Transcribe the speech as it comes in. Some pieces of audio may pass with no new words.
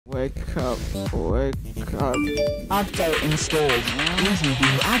Wake up, wake up. Update installed. Easy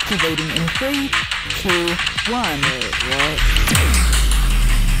view activating in 3, 2, 1. Wait, what?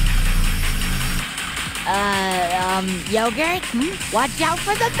 Yogurt? Watch out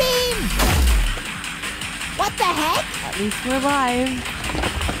for the beam! What the heck? At least we're alive.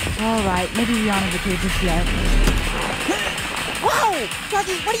 Alright, maybe we aren't in the cages yet. Whoa!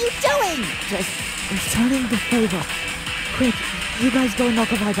 Sluggy, what are you doing? Just returning the favor. Quick, you guys go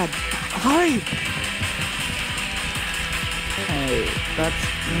knock off my bed. Hurry! Hey, that's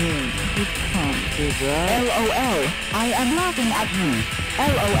mean. You can't do that. LOL. I am laughing at you.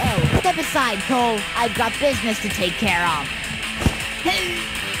 LOL. Step aside, Cole. I've got business to take care of.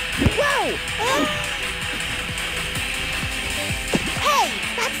 Whoa! Hey,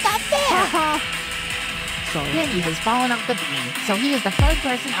 that's not fair! Sorry. Penny has fallen off the beam, so he is the third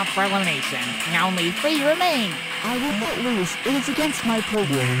person up for elimination. Only 3 remain. I will not lose. It is against my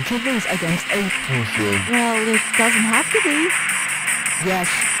programming to lose against a person. Well, it doesn't have to be. Yes,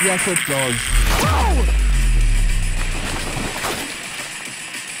 it does. Whoa!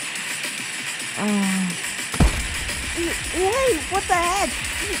 Hey, what the heck?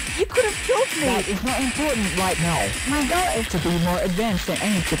 You could have killed me. That is not important right now. My goal is to be more advanced than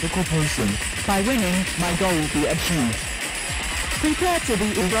any typical person. By winning, my goal will be achieved. Prepare to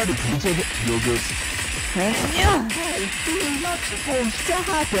be eradicated, Yogurt. Hey, this is not supposed to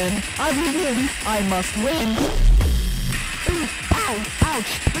happen. I will win. I must win. Ooh, ow,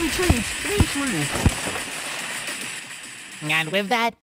 ouch, retreat. And with that,